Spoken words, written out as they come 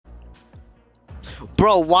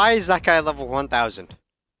Bro, why is that guy level 1000?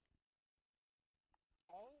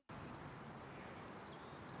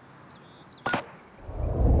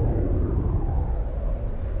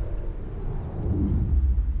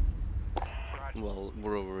 Well,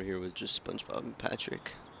 we're over here with just SpongeBob and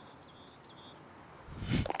Patrick.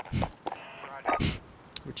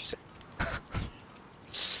 What'd you say?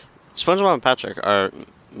 SpongeBob and Patrick are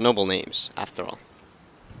noble names, after all.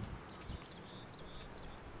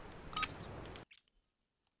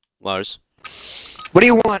 Lars. What do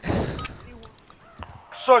you want?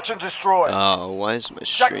 Search and destroy. Oh, why is my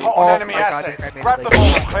stream? Jackpot on enemy assets. Grab the bomb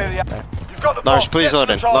and clear the. You've got the bomb. Lars, please Get load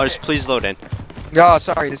to in. the target. Lars, please load in. Oh,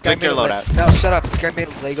 sorry. This guy Pick made your a loadout. No, shut up. This guy made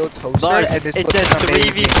a Lego toaster, Lars, and this it looks says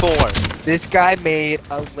amazing. 3v4. This guy made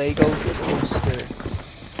a Lego toaster.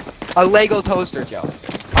 A Lego toaster, Joe.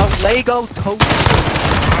 A Lego toaster.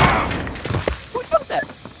 Who knows that?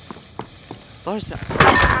 Lars,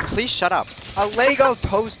 please shut up. A Lego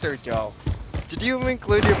toaster, Joe. Did you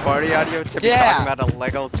include your party audio to be Yeah. talking about a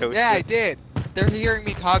Lego toaster? Yeah, I did. They're hearing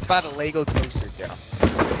me talk about a Lego toaster, Joe.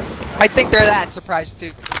 I think they're that surprised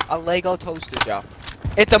too. A Lego toaster, Joe.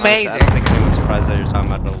 It's Lars, amazing. I don't think anyone's surprised that you're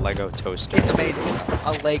talking about a Lego toaster. It's amazing.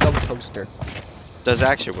 A Lego toaster. Does it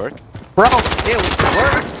actually work? Bro, it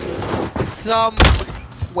works some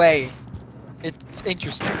way. It's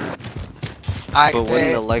interesting. But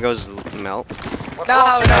wouldn't the Legos melt?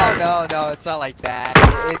 No, it's not like that.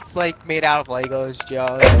 It's like made out of Legos,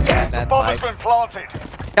 Joe. And then, Bomb has been planted.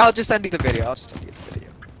 I'll just send you the video. I'll just send you the video.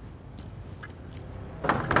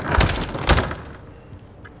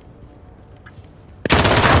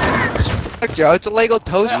 Look, Joe, it's a Lego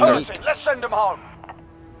They're toaster. hurting. Let's send them home.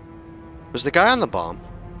 Was the guy on the bomb?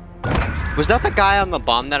 Was that the guy on the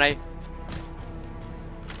bomb that I...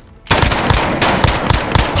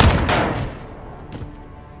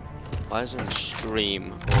 Why isn't the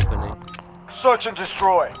stream opening? Search and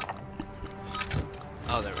destroy.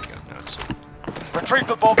 Oh, there we go. Now it's Retrieve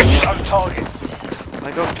the bomb from those targets.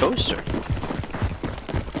 Lego toaster.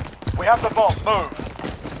 We have the bomb. Move.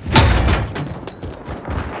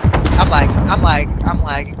 I'm lagging. Let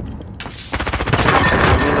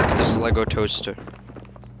me look at this Lego toaster.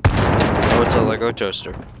 Oh, it's a Lego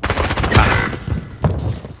toaster.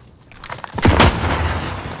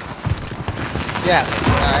 Yeah,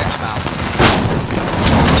 alright, I'm out.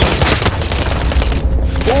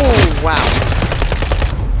 Oh, wow.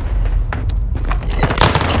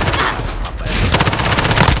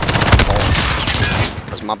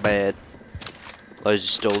 That's my bad. I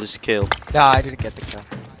just stole his kill. No, I didn't get the kill.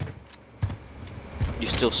 You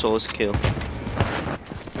still stole his kill.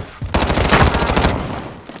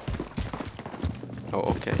 Oh,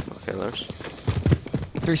 okay. Okay, Lars.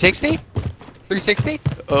 360? 360?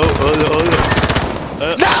 Oh.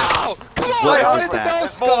 No! Come on! What How was did that? the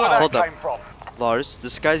There's more where that Hold up. came from. Lars,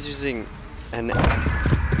 this guy's using an...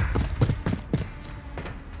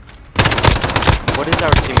 What is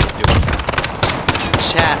our teammate doing?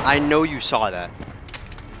 Chat, I know you saw that.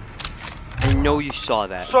 I know you saw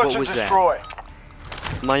that. Search What and was destroy. that?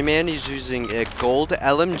 My man is using a gold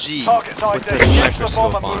LMG Target's with ID. a Use the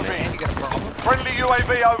bomb microscope and on move it. in. Friendly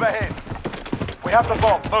UAV overhead. We have the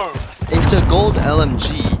bomb. Move. It's a gold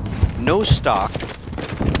LMG, no stock.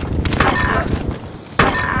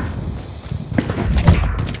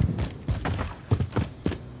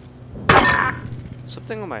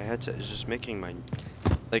 Something on my headset is just making my,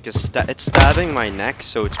 like it's stabbing my neck,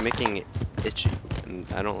 so it's making it itchy, and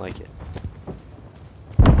I don't like it.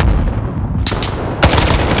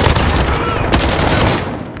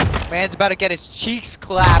 Man's about to get his cheeks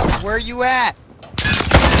clapped. Where you at?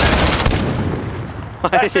 Why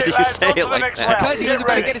That's did it, you lads. say On to it the like next that? round. Because he was Get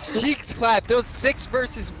about to ready. get his cheeks clapped. There was 6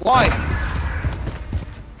 versus 1.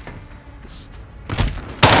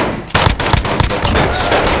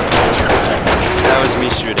 That was me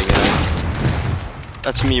shooting it.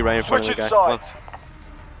 That's me right in front of the Switching guy.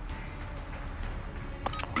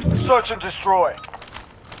 sides. Search and destroy.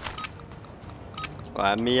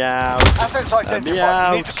 Let me out. Assets Let me identified. You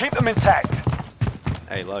out. need to keep them intact.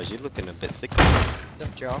 Hey, Lars, you're looking a bit thick.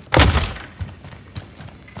 Them, Joe.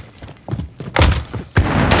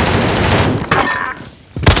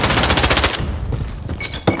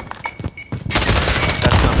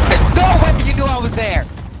 That's not what I want. No way you knew I was there.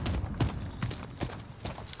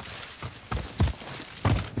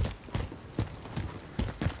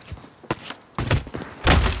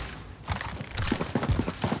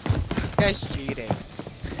 This guy's cheating.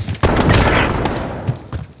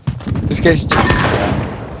 This guy's cheating.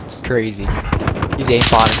 It's crazy. He's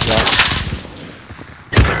aimbotting, Joe.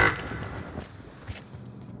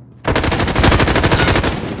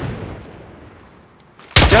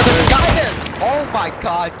 Joe, there's a guy there! Oh my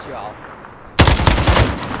god, Joe.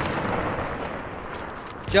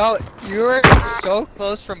 Joe, you were so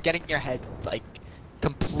close from getting your head, like,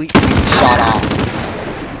 completely shot off.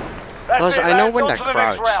 That's Plus, it, I know lads, when on to to the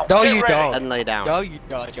next crouch. round. No, Get you ready. don't. And lay down. No, you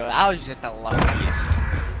don't, Joe. That was just the luckiest.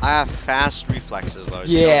 I have fast reflexes, though.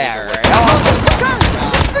 Yeah, right. Oh, this is the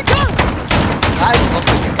guy! This is the guy! I love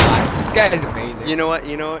this guy. This guy is amazing. You know what?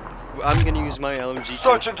 You know what? I'm gonna use my LMG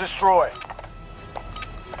Search too. and destroy.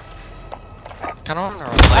 Kind of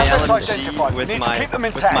My Assets LMG identified. We with need to my keep them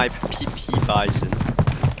with intact. my PP Bison.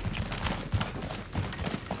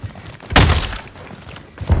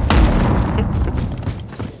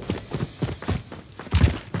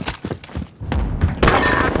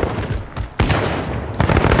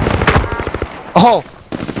 Oh!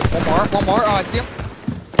 One more. Oh, I see him.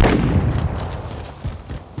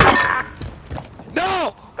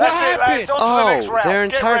 No! What That's it, happened? lads. On to the next Oh, round. their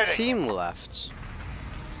Get entire ready. team left.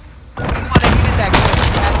 Come on, I needed that guy.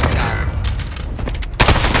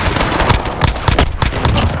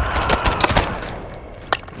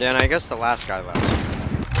 Yeah, and I guess the last guy left.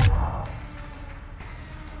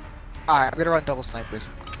 Alright, I'm gonna run double snipers.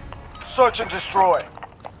 Search and destroy.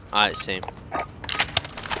 Alright, same.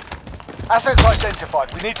 Assets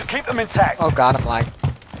identified. We need to keep them intact. Oh god, I'm lagging.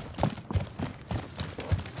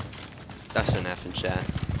 That's an F in chat.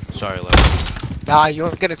 Sorry, Lo. Nah, you're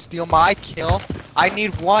gonna steal my kill. I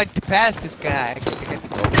need one to pass this guy. Actually, I think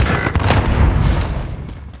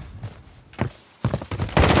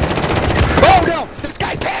oh no! This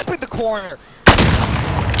guy's camping the corner!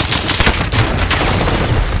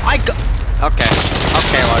 Okay.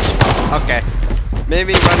 Okay, Lars. Okay.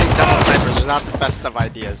 Maybe running double snipers is not the best of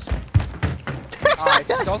ideas. Alright,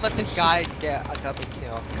 just don't let the guy get another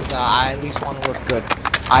kill, because I at least want to look good.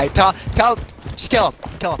 Alright, just kill him.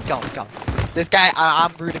 Kill him. This guy,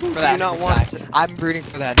 I'm rooting for that. Do you not enemy want side. to? I'm rooting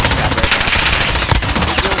for that enemy side right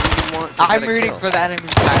You don't even want to now. I'm get a rooting kill. for the enemy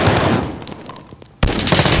side right now. You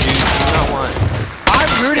do not want.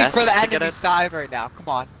 I'm rooting Death for the to get enemy a- side right now. Come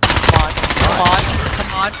on.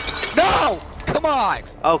 No! Come on!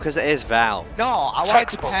 Oh, because it is Val. No, I wanted to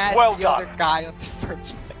Textbook. pass Well the done. other guy on the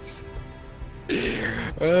first place.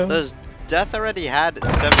 Does Death already had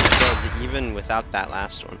 7 kills even without that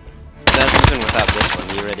last one? Death even without this one,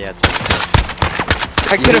 he already had 7 kills.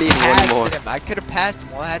 I You could have need one more. passed him. I could have passed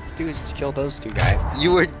him. All I had to do is just kill those two guys.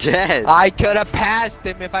 You were dead. I could have passed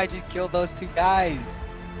him if I just killed those two guys.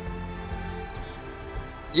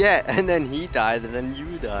 Yeah, and then he died, and then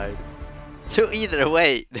you died. So either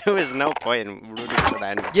way, there was no point in rooting for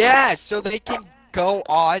that enemy. Yeah, so they can go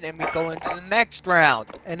on and we go into the next round.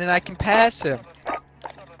 And then I can pass him.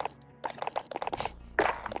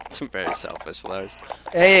 It's very selfish, Lars.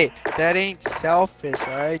 Hey, that ain't selfish,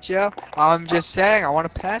 alright, Joe? I'm just saying, I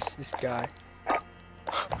want to pass this guy.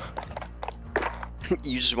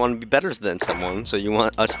 You just want to be better than someone, so you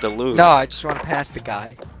want us to lose. No, I just want to pass the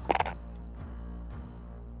guy.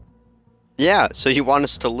 Yeah, so you want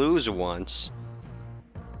us to lose once,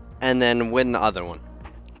 and then win the other one.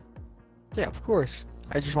 Yeah, of course.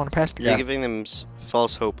 I just want to pass the You're guy. giving them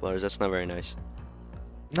false hope, Lars. That's not very nice.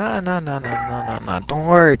 No. Don't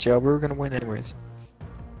worry, Joe. We're gonna win anyways.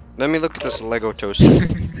 Let me look at this Lego toaster.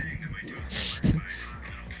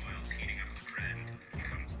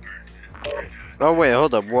 Oh wait,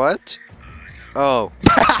 hold up. What? Oh.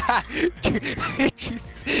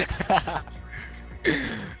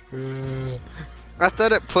 I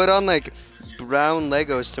thought it put on like brown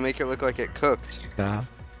Legos to make it look like it cooked. No.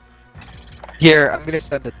 Here, I'm gonna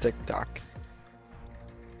send a TikTok.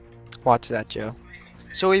 Watch that, Joe.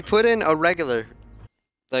 So he put in a regular,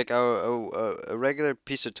 like a regular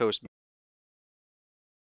piece of toast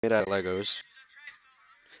made out of Legos.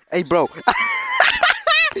 Hey, bro!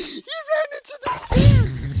 He ran into the stair.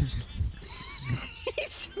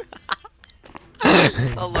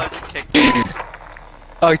 Oh, Lars, it kicked me.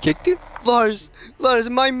 Oh, he kicked you? Lars,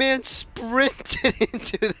 my man sprinted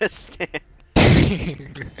into the stand.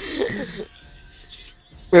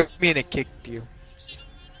 What do you mean it kicked you?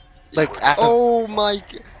 Like, Oh my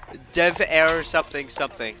god. Dev error something.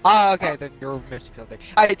 Oh, okay, then you're missing something.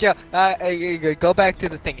 Alright, Joe, go back to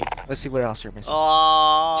the thingy. Let's see what else you're missing.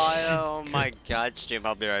 Oh my god, stream,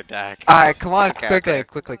 I'll be right back. Alright, come on, Okay,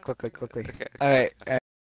 quickly. okay. Alright.